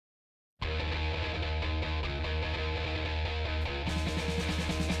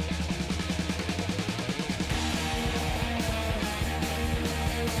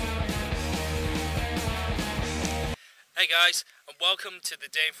Hey guys, and welcome to the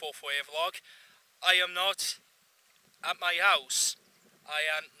Dean448 vlog. I am not at my house. I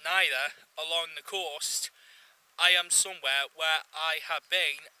am neither along the coast. I am somewhere where I have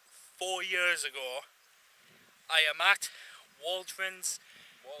been 4 years ago. I am at Waldridge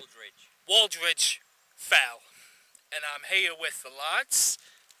Fell, and I'm here with the lads.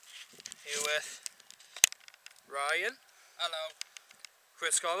 Here with Ryan. Hello.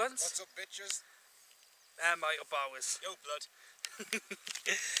 Chris Collins. What's up, bitches? And Michael Bowers. Yo, blood.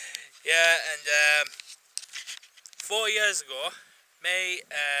 Yeah, and 4 years ago, me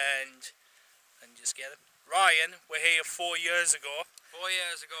and just get him. Ryan were here 4 years ago. 4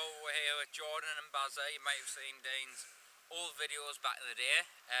 years ago we were here with Jordan and Bazza. You might have seen Dean's old videos back in the day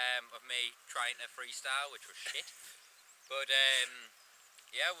of me trying to freestyle, which was shit. But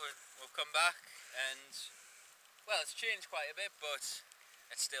yeah, we've come back and, well, it's changed quite a bit, but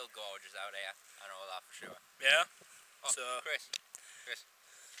it's still gorgeous out here. I know that for sure. Yeah. Oh, So Chris,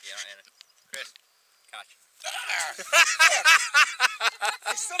 you're not in it. Chris, catch.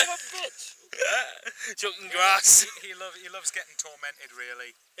 You son of a bitch! chucking grass. He loves getting tormented,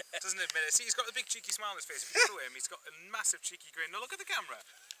 really. Doesn't admit it. See, he's got a big cheeky smile on his face. If you go to him, he's got a massive cheeky grin. Now look at the camera.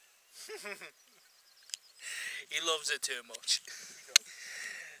 He loves it too much.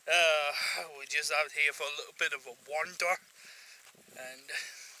 We're just out here for a little bit of a wander, and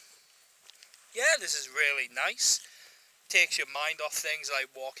yeah, this is really nice. Takes your mind off things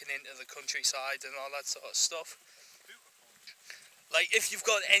like walking into the countryside and all that sort of stuff. Like, if you've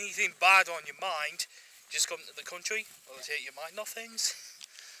got anything bad on your mind, just come to the country, it'll take your mind off things.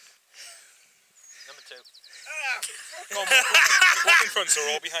 Number 2. Go on, walk in front, so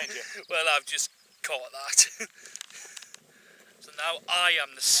we're all behind you. Well, I've just caught that. So now I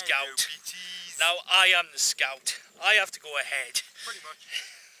am the scout. Now I am the scout. I have to go ahead. Pretty much.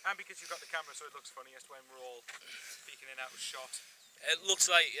 And because you've got the camera, so it looks funniest when we're all peeking in out of shot. It looks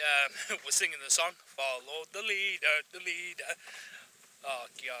like we're singing the song. Follow the leader, the leader. Oh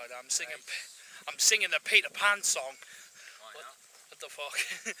God, I'm singing the Peter Pan song. Why not? What the fuck?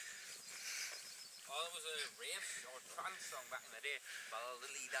 Oh, there was a rave or trance song back in the day. Follow the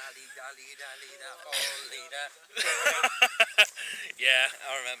leader, leader, leader, leader, follow the leader. Yeah.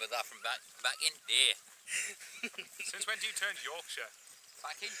 I remember that from back in day. Since when do you turn Yorkshire?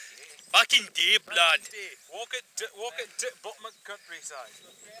 Back in day. Back in day, blood. Walk at bottom of countryside.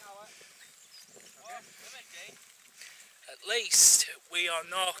 At least we are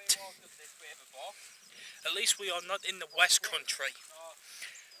not. At least we are not in the West Country.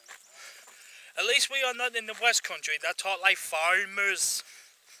 At least we are not in the West Country. They're taught like farmers.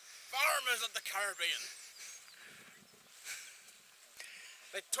 Farmers of the Caribbean.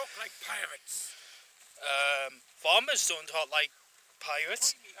 They talk like pirates. Farmers don't talk like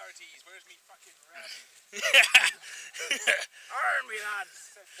pirates. Me hearties, where's me fucking rabbit? Army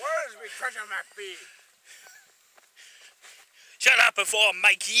lads, where's me treasure map be? Shut up before I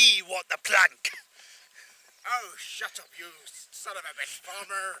make ye what the plank. Oh, shut up, you son of a bitch,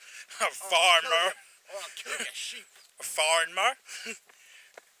 farmer. A farmer. I'll kill your sheep. A farmer.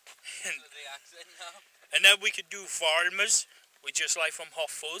 The accent now. And then we could do farmers. We just like from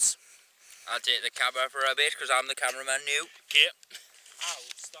Hot Fuzz. I'll take the camera for a bit because I'm the cameraman new. Okay. Ow,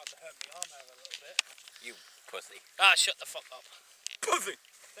 it's starting to hurt me arm out a little bit. You pussy. Ah, shut the fuck up. Pussy!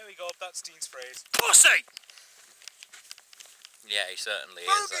 There we go, that's Dean's phrase. Pussy! Yeah, he certainly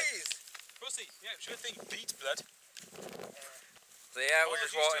Boobies! Pussy, yeah, sure thing, beat blood. So yeah, we're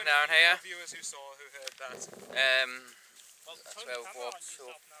just walking down here. Viewers who heard that. That's about walked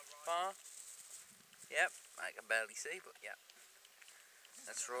so far. Yep, I can barely see, but yeah.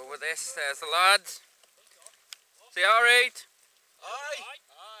 Let's roll with this. There's the lads. See R8? Aye!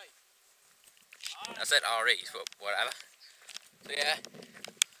 I said R8, but whatever. So yeah.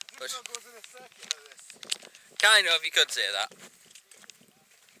 But This goes in a circular, this. kind of, you could say that.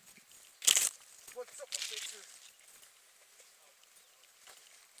 What's up, bitches?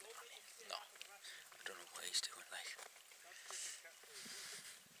 No, I don't know what he's doing, like.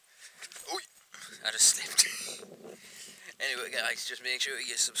 Oi! I just slipped. Anyway guys, just make sure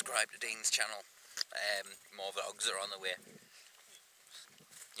you subscribe to Dean's channel. More vlogs are on the way.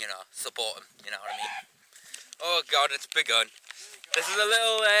 You know, support him, you know what I mean? Oh God, it's begun. This is a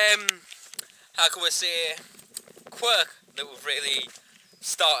little, how can we say, quirk that we've really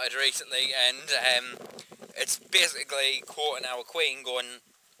started recently, and it's basically quoting our Queen going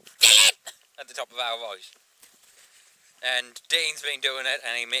at the top of our voice. And Dean's been doing it,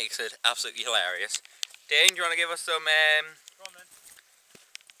 and he makes it absolutely hilarious. Dean, do you want to give us some, Go on then.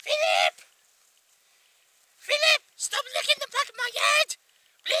 Philip! Stop licking the back of my head!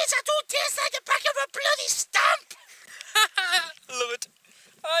 Please, I don't taste like the back of a bloody stump! Love it.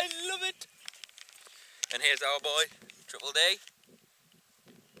 I love it. And here's our boy, Triple D.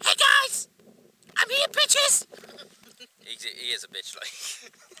 Hey guys! I'm here, bitches! He is a bitch, like.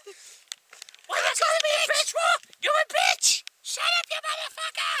 What are you calling me a bitch for? You're a bitch! Shut up, you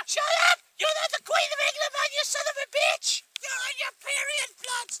motherfucker! Shut up! You're not the Queen of England, man, you son of a bitch! You're on your period,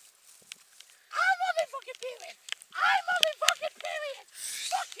 blood! I'm on my fucking period! I'm on my fucking period!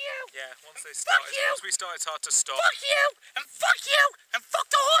 Fuck you! Yeah, once we start, it's hard to stop. Fuck you! And fuck you! And fuck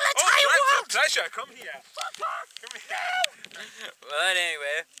the whole entire world! Pleasure, come here. Fuck off! Come here. Well,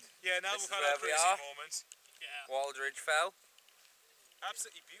 anyway, Yeah, now This we've is had where our we crazy are. moment. Yeah. Waldridge fell.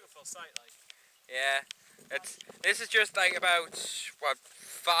 Absolutely beautiful sight, like. Yeah, this is just like about, what,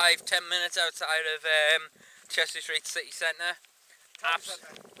 5-10 minutes outside of Chester Street City Centre.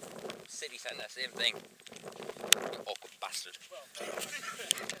 City Centre, same thing. You awkward bastard.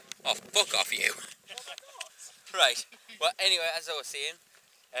 Oh, fuck off you. Right, well anyway, as I was saying,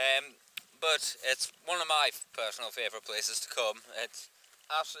 but it's one of my personal favourite places to come. It's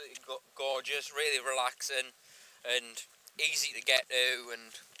absolutely gorgeous, really relaxing and easy to get to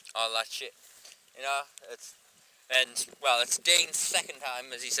and all that shit. You know, it's Dean's second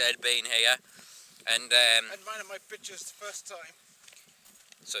time, as he said, being here, and mine and my pictures the first time.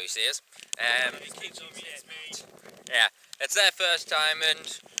 so he says. He keeps on saying me. Yeah, it's their first time, and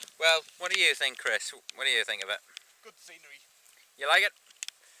well, what do you think, Chris? What do you think of it? Good scenery. You like it?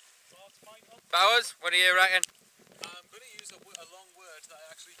 Bowers, what do you reckon? I'm going to use a long word that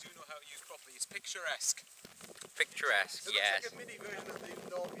I actually do know how to use properly. It's picturesque. Picturesque, It yes. looks like a mini version of the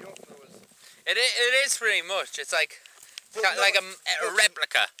North York Brewers. It is pretty much. It's like But kind of like a not-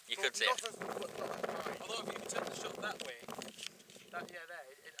 replica, you but could say. not as, but not as high. Although if you turn the shot that way,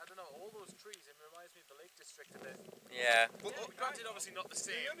 I don't know, all those trees, it reminds me of the Lake District a bit. Yeah. But, Granted, obviously not the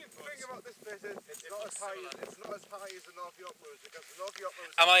same. the only thing about this place is it's not as high. It's not as high as the North York Brewers because the North York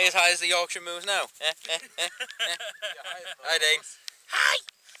Brewers. Am I as high as the Yorkshire Moose now? Hi, Dean. Hi.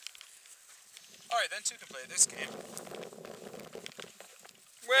 Alright, then two can play this game.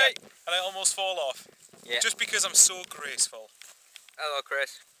 Wait. And I almost fall off. Yeah. Just because I'm so graceful. Hello,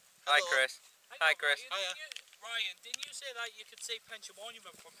 Chris. Hi, Chris. Hi, Chris. Ryan, didn't you say that you could see Pension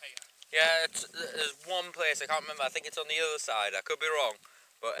Monument from here? Yeah, there's one place, I can't remember, I think it's on the other side, I could be wrong.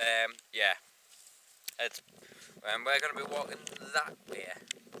 But, yeah. We're going to be walking that way.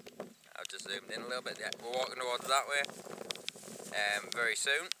 I've just zoomed in a little bit, yeah. We're walking towards that way. Very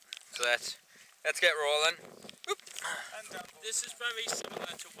soon. So let's get rolling. Oop. This is very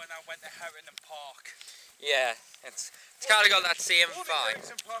similar to when I went to Herrington Park. Yeah, it's kind of got that same All the vibe. lakes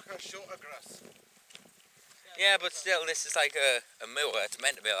in Park are shorter grass. Yeah, but still, this is like a moor. It's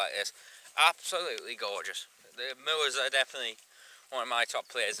meant to be like this. Absolutely gorgeous. The moors are definitely one of my top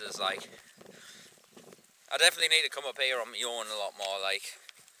places. Like, I definitely need to come up here on my own a lot more. Like,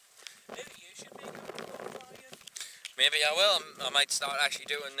 Maybe you should make a Ryan. maybe I will. I might start actually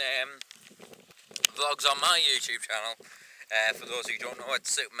doing vlogs on my YouTube channel. For those who don't know,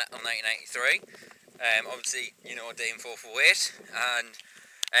 it's Super Metal 1993. Obviously, you know Dean448, and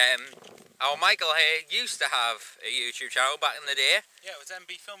our Michael here used to have a YouTube channel back in the day. Yeah, it was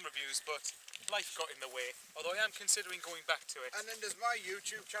MB Film Reviews, but life got in the way. Although I am considering going back to it. And then there's my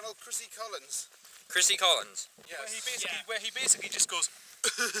YouTube channel, Chrissy Collins. Chrissy Collins. Yes. Where he basically just goes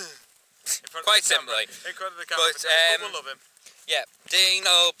in front Quite of the camera, simply. in front of the camera. But, But we'll love him. Yeah, Dean,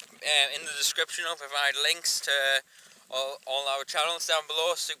 in the description I'll provide links to all our channels down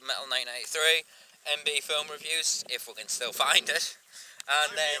below. Super Metal 1993, MB Film Reviews, if we can still find it.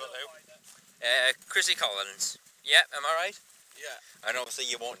 And then Chrissy Collins. Yep, am I right? Yeah. And obviously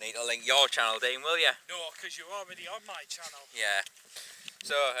you won't need to link your channel, Dean, will you? No, because you're already on my channel. Yeah.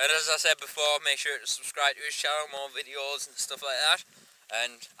 So, and as I said before, make sure to subscribe to his channel, more videos and stuff like that.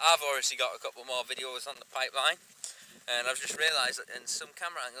 And I've obviously got a couple more videos on the pipeline. And I've just realised that in some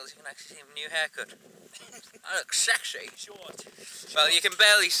camera angles you can actually see my new haircut. I look sexy. Short. Well, you can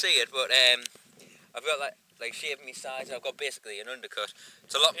barely see it, but I've got like shaving my sides. I've got basically an undercut.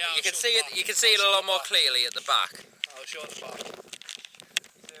 It's a lot. Yeah, you can I'll show see the it. back. You can see it a lot more clearly at the back. I'll show the back.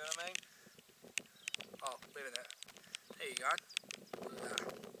 You see what I mean? Oh, wait a minute. There you go.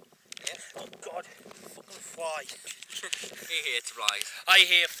 Yeah. Oh God, fucking fly. He hates flies. I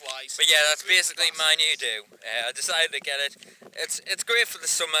hear flies. But yeah, that's basically my new do. I decided to get it. It's great for the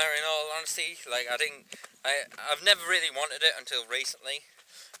summer, in all honesty. Like I've never really wanted it until recently.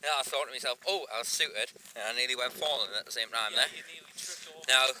 Now I thought to myself, oh, I'll suit it, and I nearly went falling at the same time there. You nearly tripped over.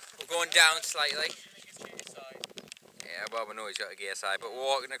 Now we're going down slightly. Yeah, well, we know he's got a gear side, but we're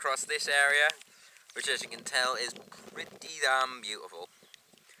walking across this area, which, as you can tell, is pretty damn beautiful.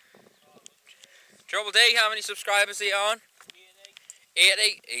 Trouble D, how many subscribers are you on?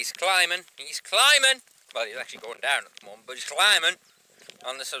 80. He's climbing. He's climbing. Well, he's actually going down at the moment, but he's climbing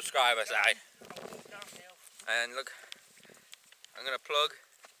on the subscriber side. And look, I'm going to plug.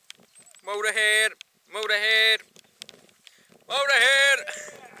 Motorhead. Motorhead. Motorhead.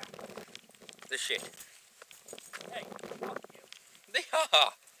 The shit. Hey, fuck you. They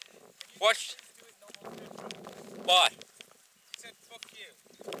are. Watch. What? He said, fuck you.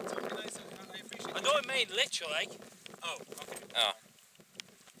 So nice, I appreciate I it. don't mean literally. Oh, okay. Oh.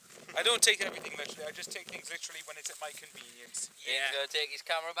 I don't take everything literally, I just take things literally when it's at my convenience. Yeah. You're going to take his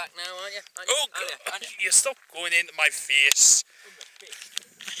camera back now, aren't you? Oh, God. You stop going into my face.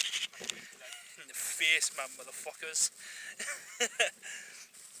 In the face, man, motherfuckers.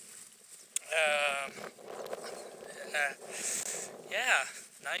 Yeah,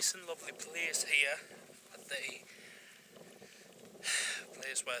 nice and lovely place here at the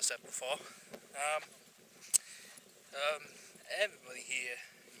place where I said before. Everybody here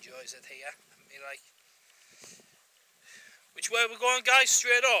enjoys it here. I mean, like, which way are we going, guys?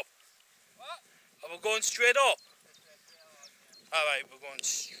 Straight up? What? Are we going straight up? Alright, we're going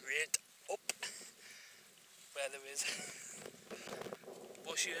straight up where there is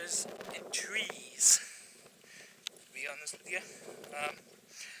bushes and trees, to be honest with you.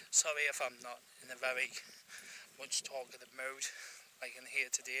 Sorry if I'm not in a very much talkative mood like in here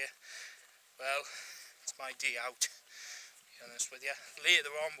today. Well, it's my day out, to be honest with you. Later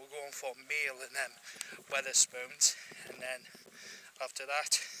on we're going for a meal and then Wetherspoons, and then after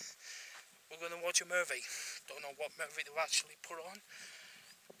that we're going to watch a movie. Don't know what movie they've actually put on,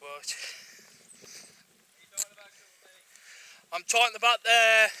 but I'm talking about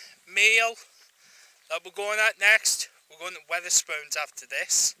the meal that we're going at next. We're going to Wetherspoons after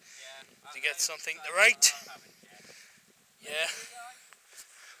this to get something to write. Yeah.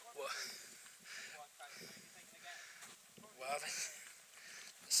 We haven't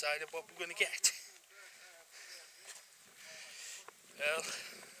decided what we're going to get. Well,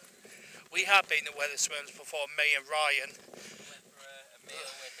 we have been to Wetherspoons before, me and Ryan. We went for a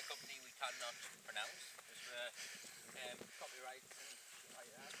meal with a company we cannot pronounce because copyright and shit like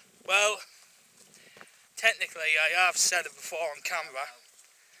that. Well, technically I have said it before on camera.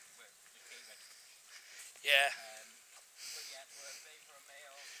 Yeah. But yeah, we're paying for a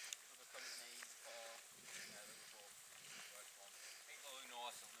meal with a company for Liverpool. People who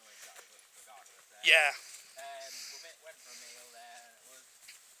know us will know exactly what regardless. Yeah. We went for a meal there and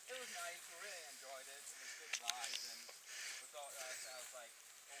it was nice, we really enjoyed it, and it was good vibes, and we thought to ourselves like,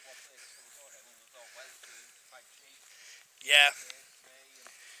 oh, what place should we go to? And we thought Wetherspoons, quite cheap, Yeah. free,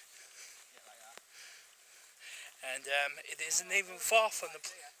 and shit like that. And it isn't even far from the...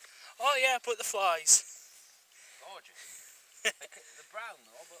 Oh yeah, but the flies. Gorgeous. They're brown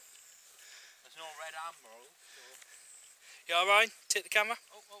though, but there's no red emerald, so... You alright? Take the camera.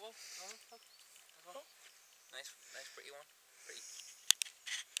 Oh. Nice pretty one. Pretty.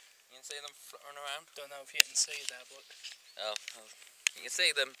 You can see them fluttering around. Don't know if you can see that, but... Oh. You can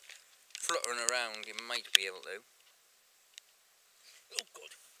see them fluttering around, you might be able to. Oh,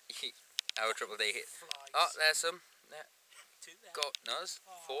 good. Our Trouble D hit. Flies. Oh, there's some. There. Two there. No, there's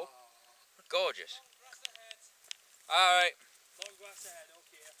 4. Gorgeous. Alright. Long grass ahead,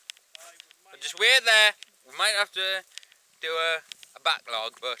 okay. But just wait there. We might have to do a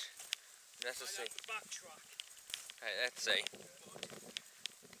backlog, but let's just see. Backtrack. Right, let's see.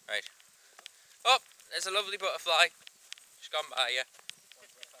 Right. Oh, there's a lovely butterfly. Just gone by you.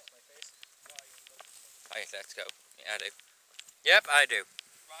 Right, let's go. Yeah, I do. Yep, I do.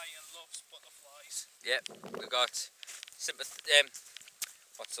 Ryan loves butterflies. Yep, we got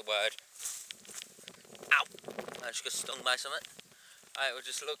what's the word? Ow! I just got stung by something. Alright, we'll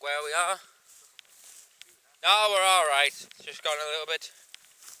just look where we are. Oh, we're alright. Just gone a little bit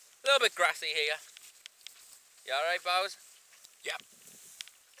grassy here. You alright, Bowers? Yep.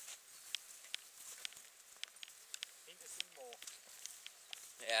 Need to see more.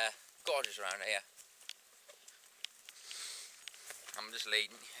 Yeah, gorgeous around here. I'm just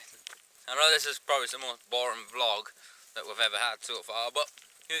leading. I know this is probably the most boring vlog that we've ever had so far, but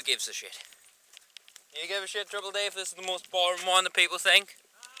who gives a shit? You give a shit, Trouble D, if this is the most boring one that people think?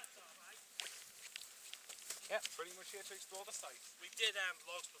 Yeah, pretty much here to explore the site. We did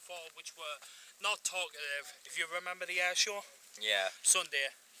vlogs before which were not talkative. If you remember the air show? Yeah.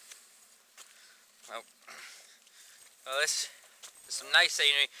 Sunday. Well, this is some nice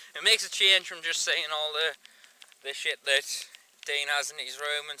scenery. It makes a change from just seeing all the shit that Dean has in his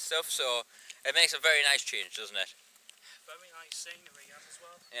room and stuff, so it makes a very nice change, doesn't it? Very nice scenery as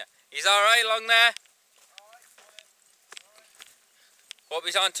well. Yeah. He's alright along there? Alright. Hope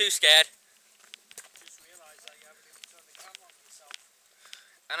he's not too scared.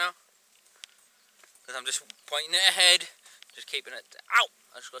 I know. Because I'm just pointing it ahead, just keeping it. Ow!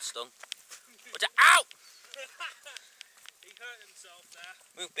 I just got stung. What's it? Ow! He hurt himself there.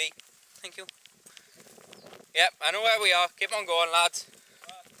 Move, B. Thank you. Yep, I know where we are. Keep on going, lads.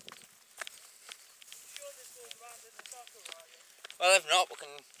 Sure this goes round in the circle, are you? Well, if not,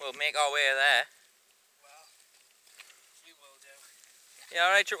 we'll make our way there. Well, you will do. You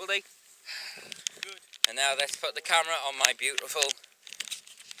alright, Triple D? Good. And now let's put the camera on my beautiful,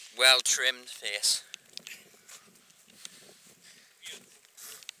 well-trimmed face.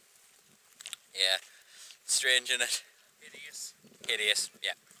 Yeah, strange, isn't it? Hideous. Hideous,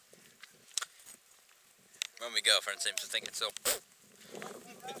 yeah. When my girlfriend seems to think it's so. What's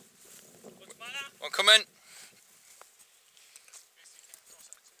the matter? One coming.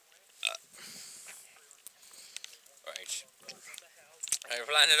 Right. I've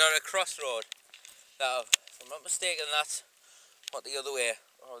landed on a crossroad. Now, if I'm not mistaken, that's what the other way,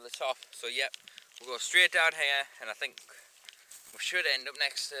 or the top. So, yep, we'll go straight down here, and I think we should end up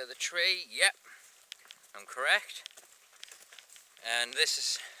next to the tree. Yep, I'm correct. And this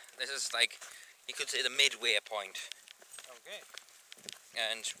is like, you could say the midway point. Okay.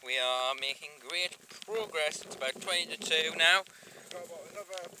 And we are making great progress. It's about 20 to 2 now. We've got about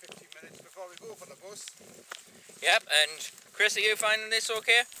another 15 minutes before we go for the bus. Yep, and Chris, are you finding this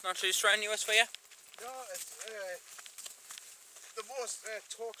okay? Not too strenuous for you? No, it's the most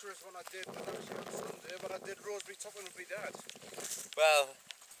torturous one I did was actually on Sunday, but I did Rosebery Topping with my dad. Well,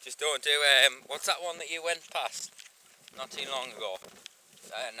 just don't do, what's that one that you went past not too long ago?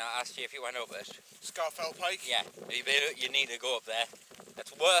 And I asked you if you went up it. Scarfell Pike. Yeah, you need to go up there.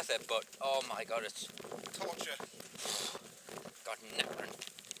 It's worth it, but oh my god, it's Torture. got knackering.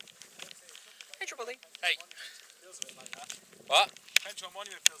 Hey, Triple D. Hey. Feels a bit like that. What? Penchon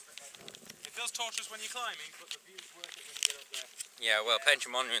Monument feels a bit like that. It feels torturous when you're climbing, but the view's worth it when you get up there. Yeah, well,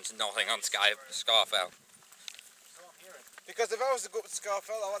 Pension Monument's nothing on Scarfell. So I'm hearing. Because if I was to go up to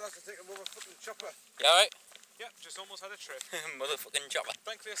Scarfell, I would have to take a motherfucking chopper. You alright? Yep, just almost had a trip. Motherfucking chopper.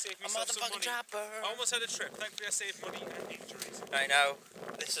 Thankfully I saved A myself some motherfucking money. chopper. I almost had a trip. Thankfully I saved money and injuries. Right now,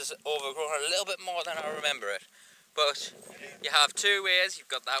 this is overgrown a little bit more than I remember it. But you have two ways.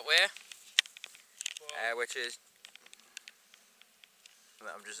 You've got that way, which is,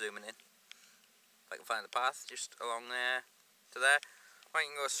 I'm just zooming in. If I can find the path, just along there to there. Or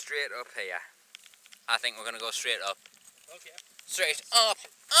you can go straight up here. I think we're going to go straight up. Okay. Straight up.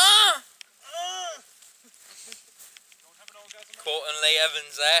 Ah! Don't have an orgasm. Quoting Lee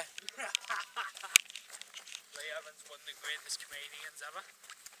Evans there. Lee Evans, one of the greatest comedians ever.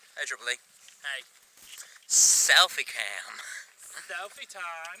 Hey, Triple E. Hey. Selfie cam. Selfie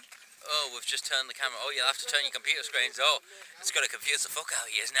time. Oh, we've just turned the camera. Oh, you'll have to turn your computer screens. Oh, it's going to confuse the fuck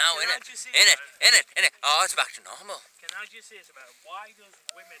out of you now, Can I innit? just say Innit? Oh, it's back to normal. Can I just say something? Why does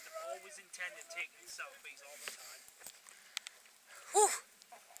women always intend to take selfies all the time? Whew.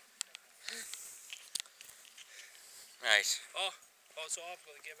 Right. Oh, also I've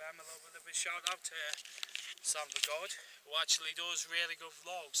got to give Em a little bit of a shout out to Sam the God, who actually does really good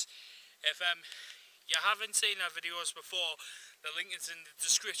vlogs. If you haven't seen her videos before, the link is in the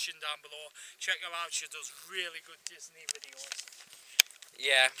description down below. Check her out, she does really good Disney videos.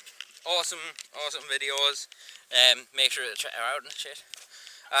 Yeah. Awesome videos. Make sure to check her out and shit.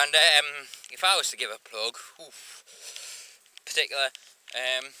 And if I was to give a plug, particular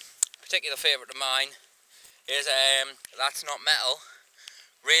favourite of mine is That's Not Metal.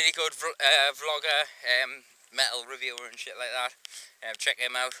 Really good vlogger, metal reviewer and shit like that. Check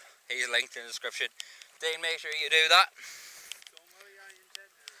him out. He's linked in the description. Dean, make sure you do that. Don't worry, I intend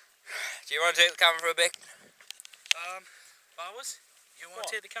to. Do you want to take the camera for a bit? Bowers, you want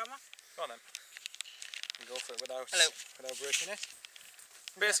to take the camera? Go on then. And go for it without breaking it.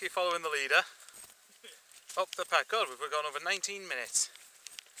 Basically following the leader. Up the pack. God, we've gone over 19 minutes.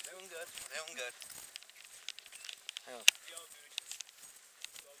 Doing good, doing good. Hang on. You're good.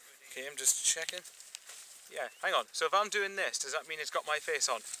 You're good. Okay, I'm just checking. Yeah, hang on. So if I'm doing this, does that mean it's got my face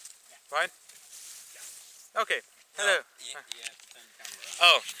on? Yeah. Right? Yeah. Okay. Hello. Yeah, turn the camera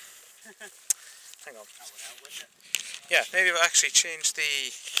on. Oh. Hang on. That would help, wouldn't it? Yeah, maybe we'll actually change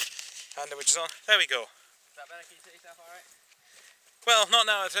the handle which is on. There we go. Is that better? Can you see yourself alright? Well, not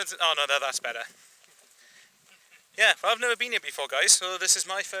now. Oh no, that's better. Yeah, well, I've never been here before, guys, so this is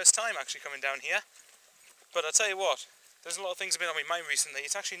my first time actually coming down here. But I'll tell you what, there's a lot of things that have been on my mind recently.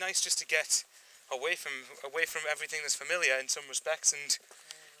 It's actually nice just to get away from everything that's familiar in some respects and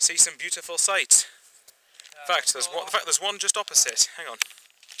see some beautiful sights. In fact, there's one just opposite. Hang on.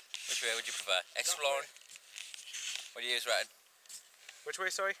 Which way would you prefer? Exploring? What do you use, Ryan? Which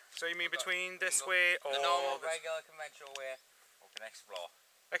way, sorry? So you mean between this go way or... The normal, regular, conventional way, or can explore?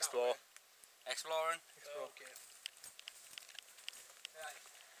 Explore. Exploring. Okay.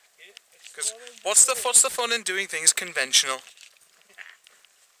 Because what's the fun in doing things conventional?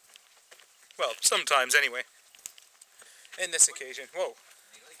 Well, sometimes anyway. In this occasion, whoa.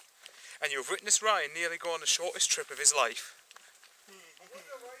 And you've witnessed Ryan nearly go on the shortest trip of his life. I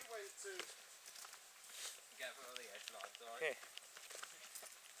wonder why he went to... Get over the edge, lads, alright? Yeah.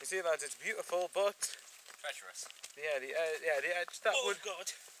 You see, lads, it's beautiful, but Treacherous. the edge that Oh would. God!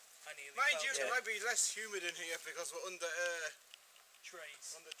 I nearly Mind fell you, down. it might be less humid in here because we're under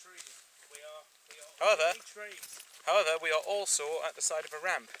Trees. trees. We are However- underneath trees. However, we are also at the side of a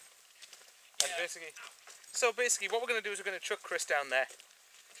ramp, and Yeah. basically, what we're going to do is we're going to chuck Chris down there,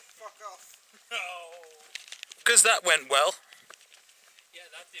 Fuck off. Oh. because that went well. Yeah,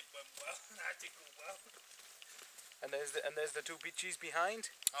 that did went well. That did go well. And there's the two bitches behind.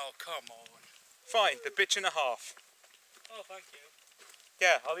 Oh, come on. Fine, the bitch and a half. Oh, thank you.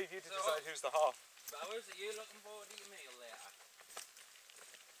 Yeah, I'll leave you to So- decide who's the half. Fellas, are you looking forward to your meal later?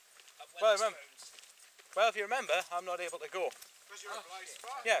 At Well, remember- Wetherspoons. Well, if you remember, I'm not able to go. Because you're a blind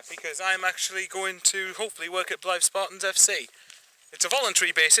spot. Yeah, because I'm actually going to hopefully work at Blythe Spartans FC. It's a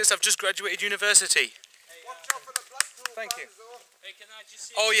voluntary basis. I've just graduated university. Hey, Watch out for the Blackpool Thank you. fans, though. hey, can I just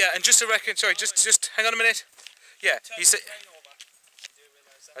see? Oh yeah, and just a reckon. Sorry, just hang on a minute. Yeah, Turn he said. the train over. You do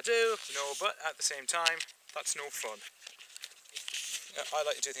realise that? I do, no, but at the same time, that's no fun. I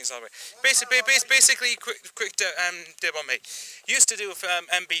like to do things that way. Basically, quick dib on me. Used to do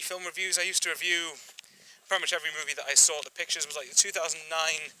MB film reviews. I used to review pretty much every movie that I saw. The pictures was like 2009,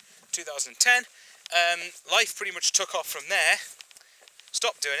 2010. Life pretty much took off from there.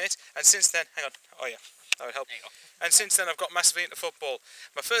 Stopped doing it, and since then, hang on. Oh yeah, that would help. There you go. And since then, I've got massively into football.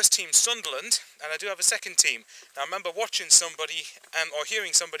 My first team's Sunderland, and I do have a second team. Now, I remember watching somebody or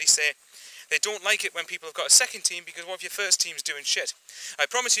hearing somebody say they don't like it when people have got a second team because one of your first team's doing shit. I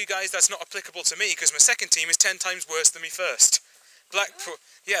promise you guys that's not applicable to me because my second team is 10 times worse than my first. Blackpool.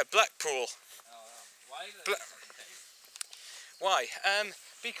 Yeah, Blackpool. Why is it Bla- second team? Why?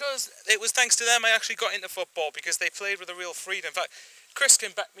 Because it was thanks to them I actually got into football because they played with a real freedom. In fact, Chris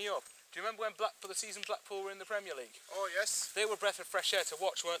can back me up. Do you remember when for the season Blackpool were in the Premier League? Oh, yes. They were a breath of fresh air to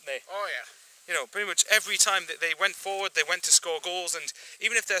watch, weren't they? Oh, yeah. You know, pretty much every time that they went forward, they went to score goals, and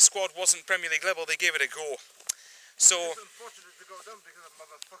even if their squad wasn't Premier League level, they gave it a go. So, It's unfortunate to go down because of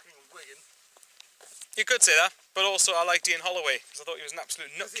motherfucking Wigan. you could say that, but also I like Dean Holloway, because I thought he was an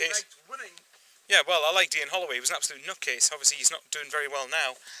absolute Because he nutcase. liked winning. Yeah, well, I like Dean Holloway, he was an absolute nutcase. Obviously, he's not doing very well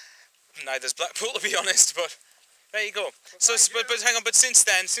now. Neither's Blackpool, to be honest, but there you go. So, but hang on, but since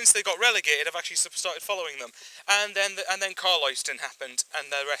then, since they got relegated, I've actually started following them. And then Carl Oyston happened, and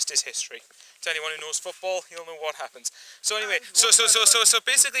the rest is history. To anyone who knows football, you'll know what happens. So anyway, so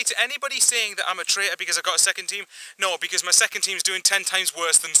basically to anybody saying that I'm a traitor because I've got a second team, no, because my second team's doing 10 times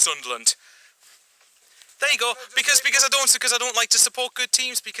worse than Sunderland. There you go. Because I don't like to support good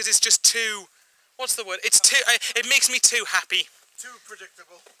teams because it's just too, what's the word? It's too. It makes me too happy. Too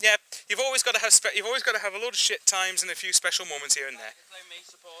predictable. Yeah, you've always got to have a load of shit times and a few special moments here and there. It's like me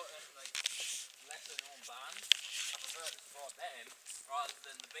supporting like lesser known bands. I prefer to support them rather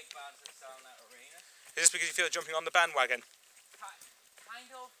than the big bands that sell in that arena. Is this because you feel jumping on the bandwagon? Kind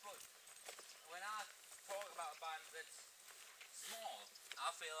of, but when I talk about a band that's small,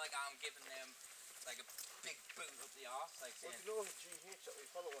 I feel like I'm giving them like a big boot up the arse, like Well, saying, you know GH that we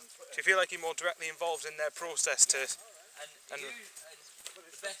follow on Twitter? Do you feel like you're more directly involved in their process to? and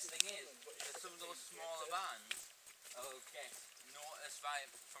the best thing is that some of those smaller bands will get noticed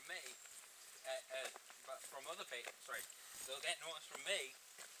from me, but from other people, sorry, they'll get noticed from me,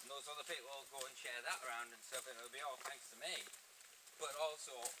 and those other people will go and share that around and stuff, and it'll be all thanks to me. But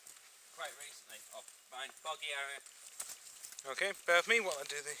also, quite recently, mine, boggy area. Okay, bear with me while I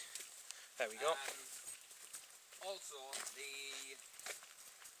do the. There we go. Also, the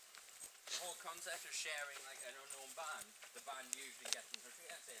whole concept of sharing like an unknown band, the band usually gets in touch with you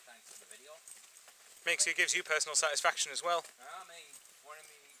and say thanks for the video. Gives you personal satisfaction as well. I mean, one of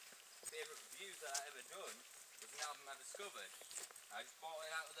my favourite reviews that I ever done was an album I discovered. I just bought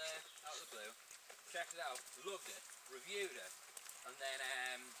it out of the blue, checked it out, loved it, reviewed it, and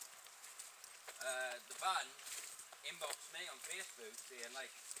then the band inboxed me on Facebook saying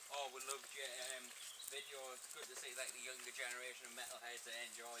like, oh, we loved your video, it's good to see like the younger generation of metalheads are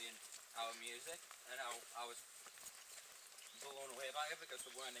enjoying our music, and I was blown away by it because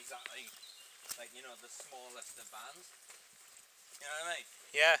they weren't exactly like, you know, the smallest of bands. You know what I mean?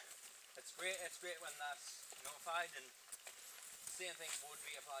 Yeah. It's great when that's notified, and the same thing would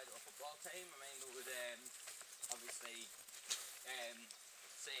be applied to a football team. I mean, they would obviously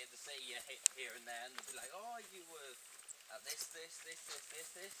say you hit here and there, and they'd be like, oh, you were This.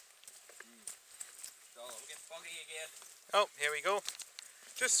 So it'll get foggy again. Oh, here we go.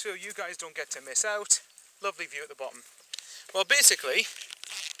 Just so you guys don't get to miss out. Lovely view at the bottom. Well, basically,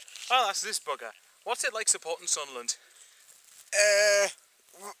 oh, that's this bugger. What's it like supporting Sunderland?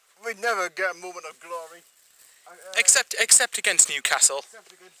 We never get a moment of glory. Except against Newcastle.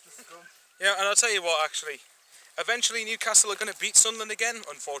 Except against the scum. Yeah, and I'll tell you what, actually. Eventually Newcastle are going to beat Sunderland again,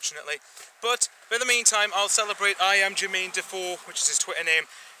 unfortunately. But, in the meantime, I'll celebrate I am Jermaine Defoe, which is his Twitter name.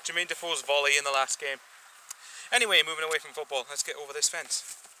 Jermaine Defoe's volley in the last game. Anyway, moving away from football, let's get over this fence.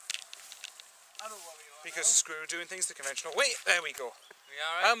 I know what we are. Because screw doing things the conventional way. There we go. We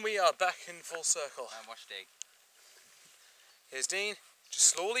alright? And we are back in full circle. And watch Dean. Here's Dean,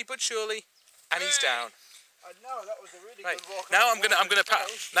 just slowly but surely, and he's down. And now that was a really Right. good walk. Now I'm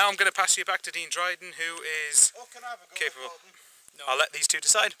gonna pass you back to Dean Dryden, who is Oh, can I have a go? capable. Gordon? No, I'll let these two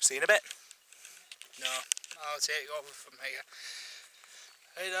decide. See you in a bit. no, I'll take over from here.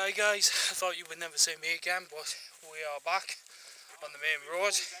 Hey there guys, I thought you would never see me again, but we are back on the main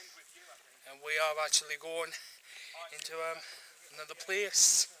road. And we are actually going into another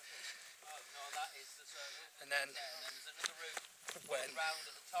place. And then when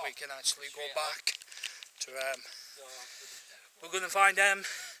we can actually go back to we're going to find them.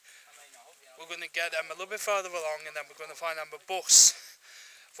 We're going to get them a little bit further along, and then we're going to find them a bus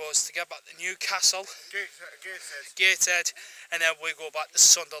for us to get back to Newcastle, Gateshead, and then we go back to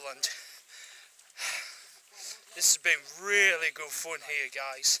Sunderland. This has been really good fun here,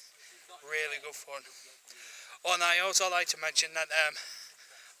 guys. Really good fun. Oh, and I also like to mention that I'm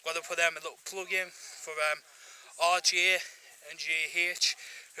going to put a little plug in for RJ and GH,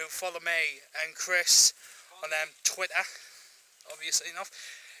 who follow me and Chris on Twitter, obviously enough.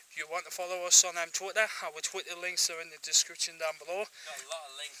 If you want to follow us on Twitter, our Twitter links are in the description down below. Got a lot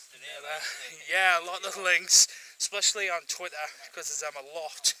of links today. Yeah, a lot of links, especially on Twitter, because there's a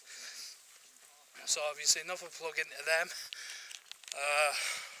lot. So obviously enough of plugging to them.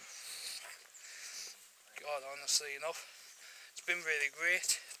 God, honestly enough, it's been really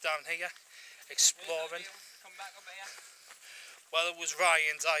great down here, exploring. Come back up here. Well, it was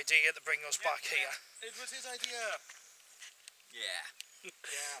Ryan's idea to bring us back here. It was his idea. Yeah.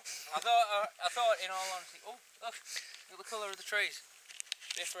 Yeah. I thought, in all honesty, oh, look at the colour of the trees.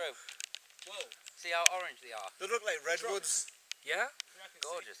 They're through. Whoa. See how orange they are? They look like redwoods. Yeah?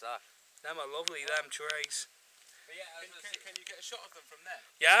 Gorgeous, that. Them are lovely, them trees. But yeah, Can you get a shot of them from there?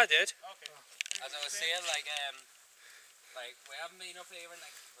 Yeah, I did. Okay. as I was saying, like we haven't been up here in,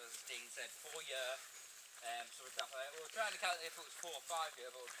 like, as Dean said, 4 years. So we're we were trying to calculate if it was 4 or 5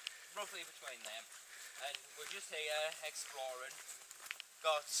 years, but roughly between them. And we're just here exploring.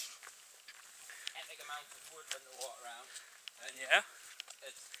 Got epic amounts of woodland to walk around. And Yeah.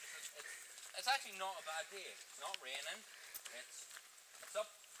 it's actually not a bad day. It's not raining. It's up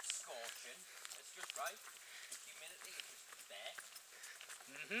scorching. It's just right. The humidity is just there.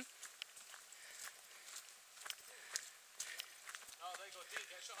 Mhm. Oh, there you go, Dean,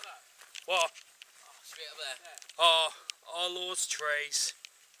 get a shot of that. What? Oh, straight up there. Yeah. Oh, all those trees.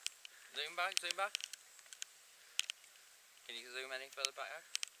 Zoom back, zoom back. Can you zoom any further back out?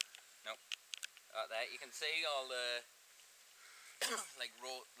 No. Right there, you can see all the like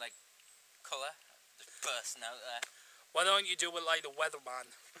colour just bursting out there. Why don't you do it like the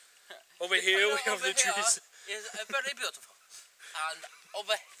weatherman? Over here we have the trees. Is very beautiful, and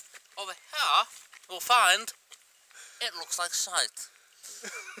over here you'll find it looks like shite.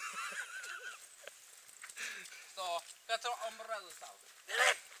 So get our umbrellas out.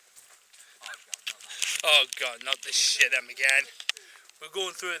 Oh god, not this shit again. We're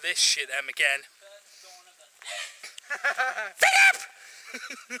going through this shit again. Philip!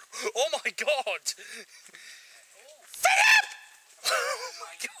 Oh my god! Philip! Oh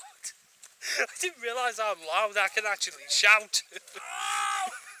my god! I didn't realise how loud I can actually shout.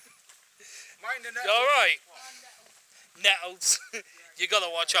 Mind the net. You alright? Nettles. You gotta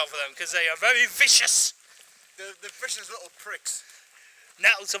watch out for them because they are very vicious. The vicious little pricks.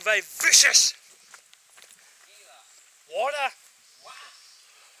 Nettles are very vicious. Water.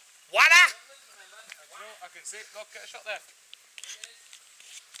 Water. I can see it. Look, get a shot there.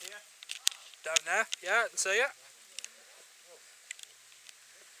 Down there. Yeah, I can see it.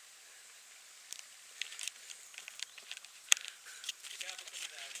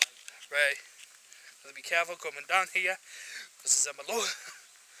 Right. Gotta be careful coming down here because there's a low.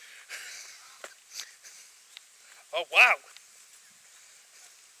 Oh wow.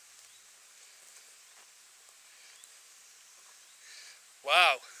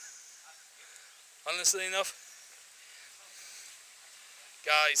 Wow. Honestly enough,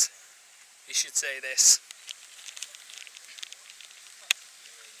 guys, you should say this.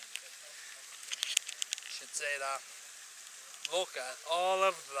 should say that. Look at all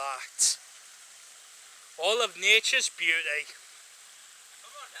of that. All of nature's beauty. Come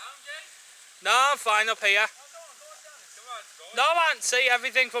on down, Jay. No, I'm fine up here. Come on, boy. No, I can see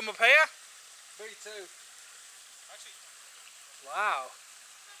everything from up here. Me too. Actually, Wow.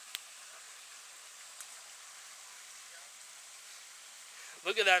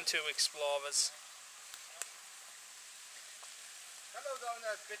 Look at them two explorers. Hello down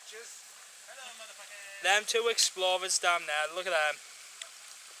there, bitches. hello, motherfucker. Them two explorers down there. Look at them.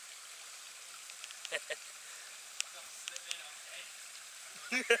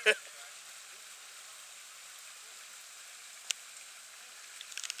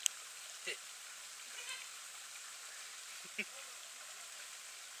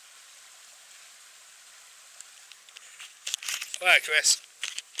 Alright, Chris.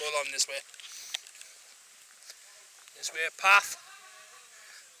 Go along this way. This way, path.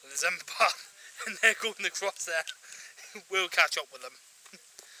 There's a path, and they're going across there. We'll catch up with them.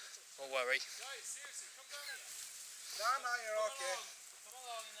 Don't worry. Guys, seriously, come down here. No, you're okay. Come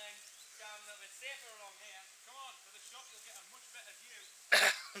along and then down a little bit safer along here. Come on, for the shot you'll get a much better view.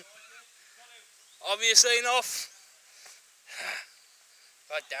 Obviously enough.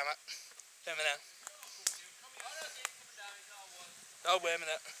 God damn it. Wait a minute. Oh, wait a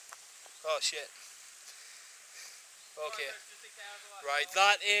minute. Oh, shit. Okay. Right,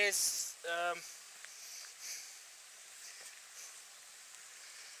 that is...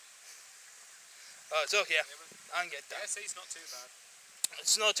 Oh, it's okay. I can get down. Yeah, see, it's not too bad.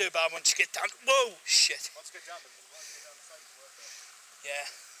 It's not too bad once you get down. Whoa, shit. Once you get down the side, it's worth it. Yeah.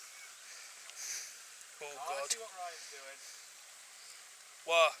 Oh, God. I see what Ryan's doing.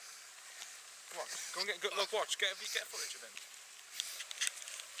 What? Come on, go and get a good look. Watch, get footage of him.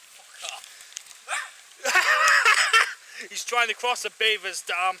 He's trying to cross the beaver's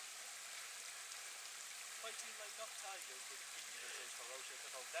dam. Fighting like not tigers, but beavers is ferocious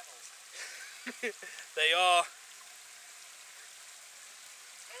little devils. They are.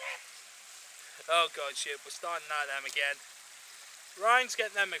 Oh God, shit, we're starting at them again. Ryan's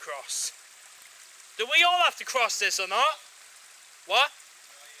getting them across. Do we all have to cross this or not? What?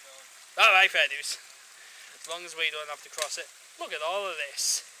 Alright, fair dues. As long as we don't have to cross it. Look at all of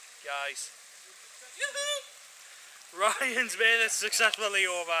this, guys. Ryan's made it successfully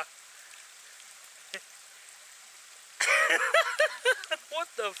over. What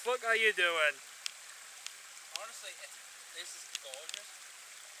the fuck are you doing? Honestly, this is gorgeous.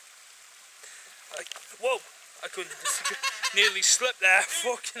 Whoa! I couldn't nearly slip there.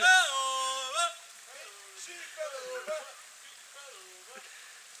 Fucking.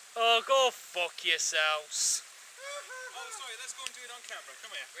 Oh, go fuck yourselves. Oh, sorry, let's go and do it on camera.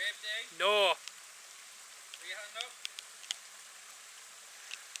 Come here. Wave day. No. Put your hand up.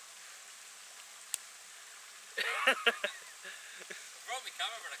 I brought my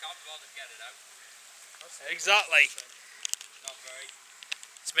camera, but I can't be bothered to get it out. Exactly. Not very.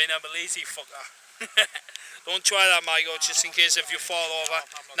 It's been a lazy fucker. Don't try that, Michael, just in case if you fall over.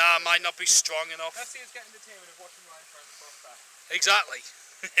 Nah, it might not be strong enough. Let's see us getting entertainment of watching Ryan trying to cross that. Exactly.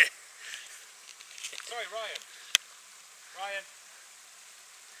 Sorry, Ryan. Ryan.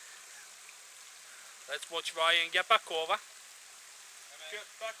 Let's watch Ryan get back over. Get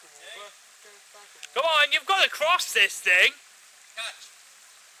back over. Get back over. Come on, you've got to cross this thing. Catch.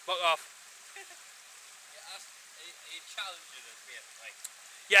 Fuck off. Are you challenging us, basically?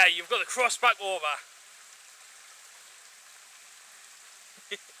 Yeah, you've got to cross back over.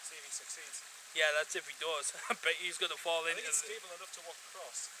 See if he succeeds. Yeah, that's if he does. I bet he's going to fall I into think he's the... stable enough to walk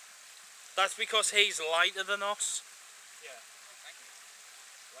across. That's because he's lighter than us. Yeah. Oh, thank you.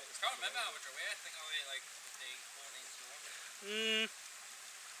 Right, I can't remember how much I weigh. I think I weigh like 15, 14 stone. There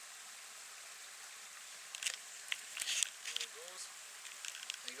he goes.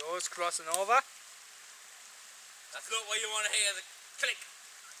 He goes crossing over. That's not what you want to hear, the click.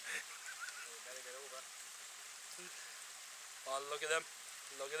 We better get over. Oh, look at him.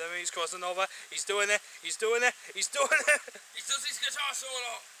 Look at him, he's crossing over. He's doing it. He's doing it. He's doing it. He does his guitar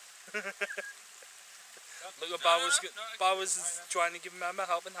solo. Look at No, Bowers. no, no, no. Bowers is trying to give him a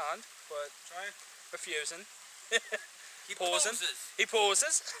helping hand, but Trying. refusing. He Pausing. poses. He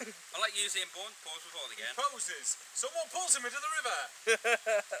pauses. I like using Bourne. Pause before the game. Poses. Someone pulls him into the river.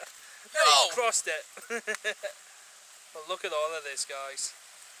 No! He's crossed it. But look at all of this, guys.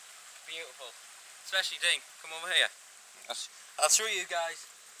 Beautiful. Especially Dean. Come over here. I'll show you guys.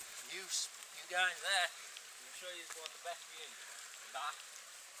 You guys there. I'm sure you've got the best view. That.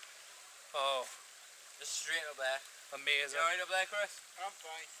 Oh, Just straight up there. amazing. You alright up there, Chris? I'm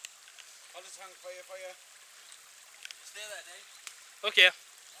fine. I'll just hang fire for you. Stay there, Dean. Okay.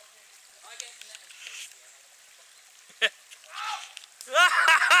 I get connected to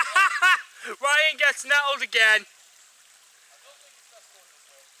Ryan gets nettled again.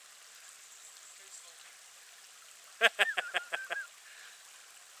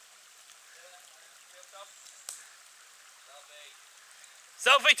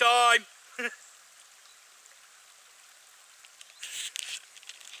 Selfie time!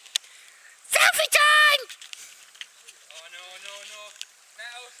 Selfie time! Oh no, no, no.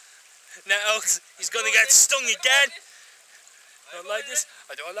 Nettles, he's gonna get stung again. I don't like this.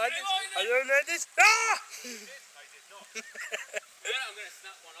 I don't like this. I don't like this. Ah! I did not. I'm gonna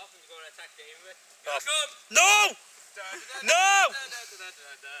snap one off and go and attack Dave with it. Off. No! No!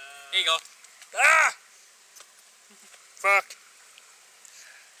 Here you go. Ah! Fuck.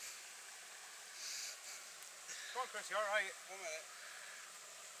 Come on, Chris, you alright? 1 minute.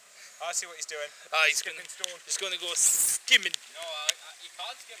 I see what he's doing. Ah, he's gonna go skimming. No, you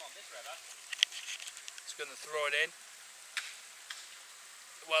can't skim on this river. He's gonna throw it in.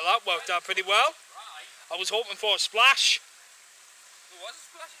 Well, that worked out pretty well. Right. I was hoping for a splash. There was a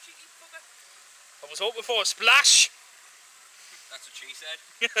splash, you cheeky fucker. I was hoping for a splash. That's what she said.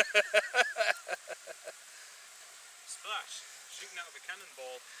 Splash. Shooting out of a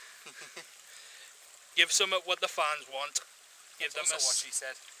cannonball. Give some at what the fans want. Give them That's also a... what she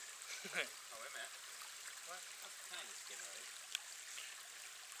said. Oh, wait a minute. Well, that's kind of skin right.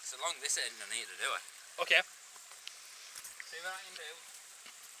 It's along this end I need to do it. Okay. See what I can do.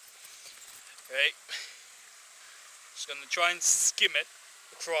 Right. Just gonna try and skim it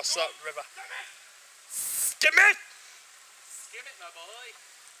across that river. Skim it! Skim it, my boy.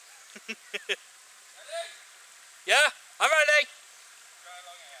 Yeah, I'm ready. Try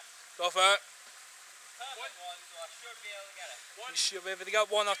along here. Go for it. Perfect one, so I should be able to get it. You should be able to get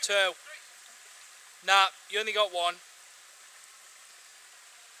one or two. Nah, you only got one.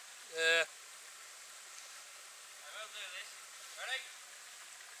 I will do this. Ready?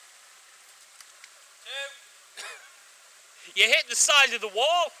 2. You hit the side of the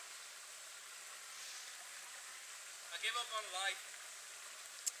wall. I give up on life.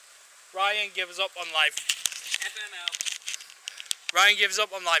 Ryan gives up on life. FML. Ryan gives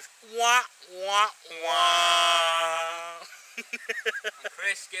up on life. Wah, wah, wah. And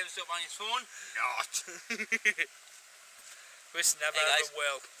Chris gives up on his phone. Not. Chris never Hey, guys. ever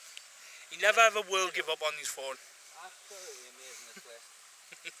will. He never ever will give up on his phone. Absolutely amazing, this place.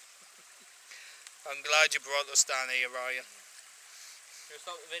 I'm glad you brought us down here, Ryan. Should we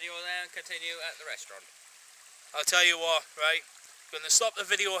stop the video there and continue at the restaurant? I'll tell you what, right? Gonna stop the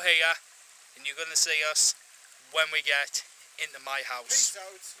video here, and you're gonna see us when we get into my house. Peace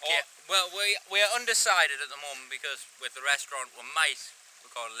out. Yeah. Well, we're undecided at the moment because with the restaurant we might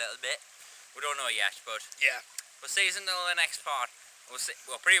record a little bit. We don't know yet, but Yeah. we'll see us until the next part.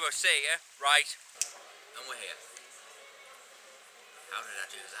 We'll pretty much see you, right? And we're here. How did I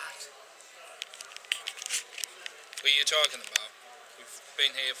do that? What are you talking about? We've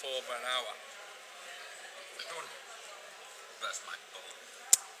been here for over an hour. Don't burst my bubble.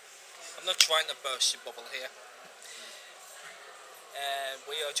 I'm not trying to burst your bubble here. And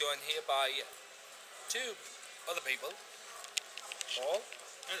we are joined here by two other people. Paul.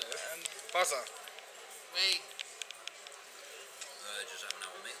 Hello. And Buzzer. Me. Just having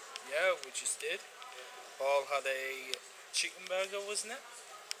our meal. Yeah, we just did. Paul had a chicken burger, wasn't it?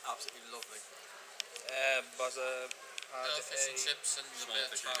 Absolutely lovely. Buzzer had Fish and a chips and a small bit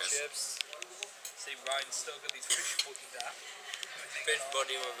of fish and toast. chips. See, Ryan's still got his fish butty there. Fish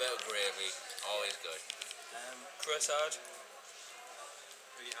buddy with a bit of gravy. Always good. Chris had.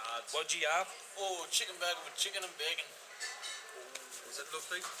 What'd you have? Oh, chicken burger with chicken and bacon. Was it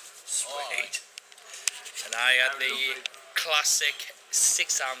lovely? Sweet. Sweet. And I had the classic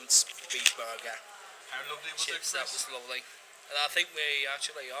 6-ounce beef burger. How lovely was Chips, it, that Chris? was lovely. And I think we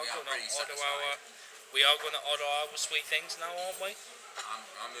actually are Yeah, going to pretty order satisfying. we are going to order our sweet things now, aren't we? I'm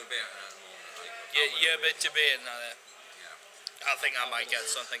a bit at the moment. You're a bit debating now there. Yeah. I think I might get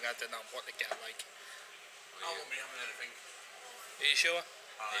something. I don't know what to get, like. I won't be having anything. Are you sure?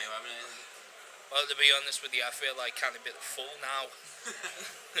 Are you having anything? Well, to be honest with you, I feel like kind of a bit full now.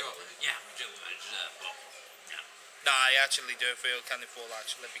 Yeah, just but yeah. Nah, I actually do feel kind of full,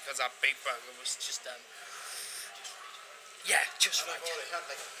 actually, because that beef burger was just, yeah, just And right. I've already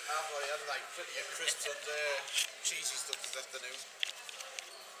had like plenty of crisps and cheesy stuff this afternoon.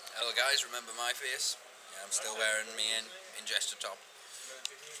 Hello guys, remember my face? Yeah, I'm still wearing me ingester top.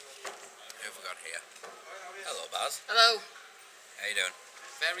 Who have we got here? Hello Baz. Hello. How you doing?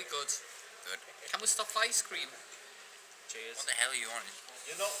 Very good. Good. Can we stop ice cream? Cheers. What the hell are you on?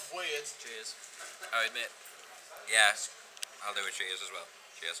 You're not weird. Cheers. I admit. Yes. I'll do a cheers as well.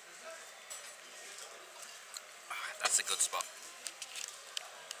 Cheers. Ah, that's a good spot.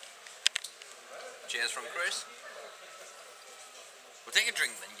 Cheers from Chris. We'll take a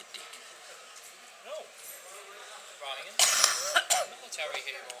drink then, you dick. No. Ryan. Military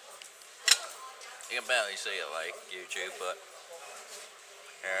hero. You can barely see it like YouTube, but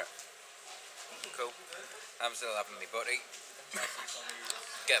yeah, cool. I'm still having me buddy.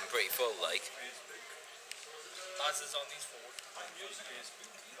 Getting pretty full, like. As is on these four.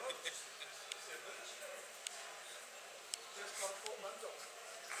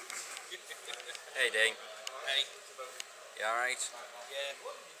 Hey, Dean. Hey. You alright? Yeah.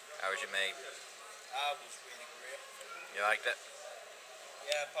 How was your mate? That was really great. You liked it?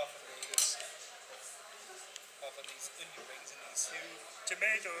 Yeah, apart from these onion rings and these two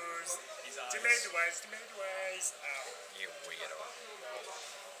tomatoes. Tomatoes. Ow. You weirdo.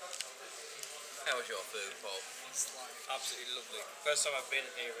 How was your food, Paul? Absolutely lovely. First time I've been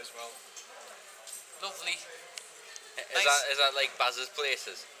here as well. Lovely. Nice. Is that like Baz's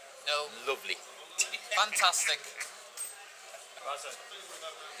Places? No, Lovely. fantastic.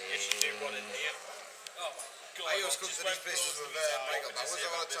 You should do one in here. Oh my god. I always come to these places with Michael Bowers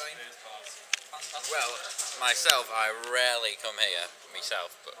all the time. Fantastic. Well, myself, I rarely come here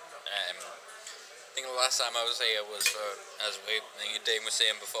myself, but I think the last time I was here was for, as Dean was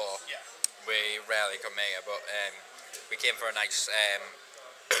saying before, Yeah. we rarely come here, but we came for a nice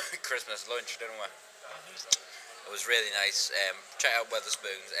Christmas lunch, didn't we? It was really nice. Check out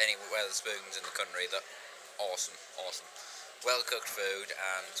Wetherspoons, any Wetherspoons in the country. That awesome. Well cooked food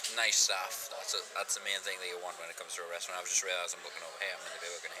and nice staff. That's the main thing that you want when it comes to a restaurant. I've just realised I'm looking over here. I'm meant to be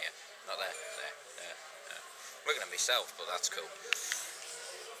looking here, not there. I'm looking at myself, but that's cool.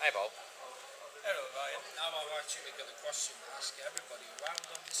 Hey, Bob. Hello, Ryan. Now I've actually got a question to ask everybody around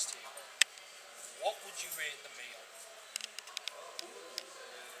on this table. What would you rate the meal?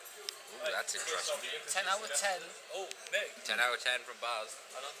 Ooh, that's interesting. 10 out of 10. Oh, me. 10 out of 10 from Baz.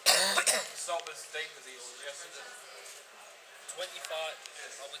 Stop with steak with the old yesterday. 25,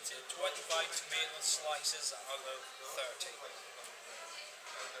 I would say 25 tomato slices out of 30.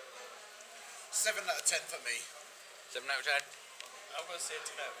 7 out of 10 for me. 7 out of 10? I'm going to say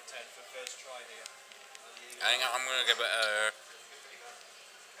 10 out of 10 for first try here. I think I'm going to give it a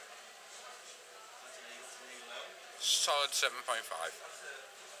solid 7.5.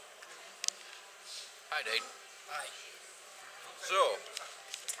 Hi, Dean. Aye. So,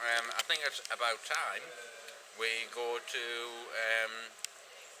 I think it's about time we go to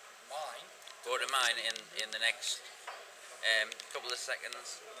Mine. in the next couple of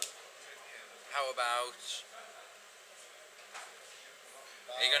seconds. How about?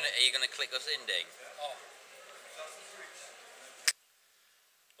 Are you gonna click us in, Dean? Oh.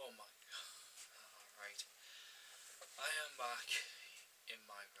 Oh my god. Alright. I am back in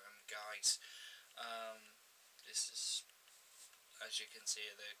my room, guys. This is, as you can see,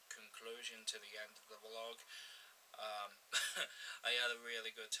 the conclusion to the end of the vlog. I had a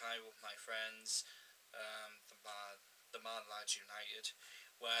really good time with my friends, the Man Lads United.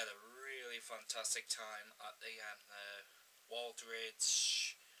 We had a really fantastic time at the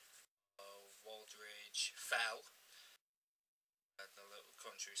Waldridge Fell, the little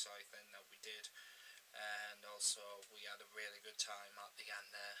countryside thing that we did, and also we had a really good time at the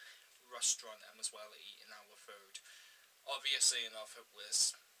restaurant and as well eating our food. Obviously enough it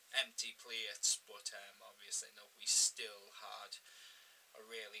was empty plates, but obviously enough we still had a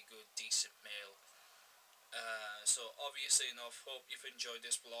really good decent meal. So obviously enough, hope you've enjoyed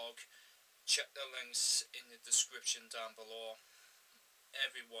this vlog. Check the links in the description down below.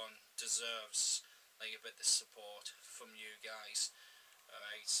 Everyone deserves like a bit of support from you guys.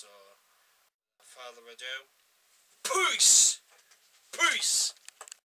 Alright, so without further ado, peace!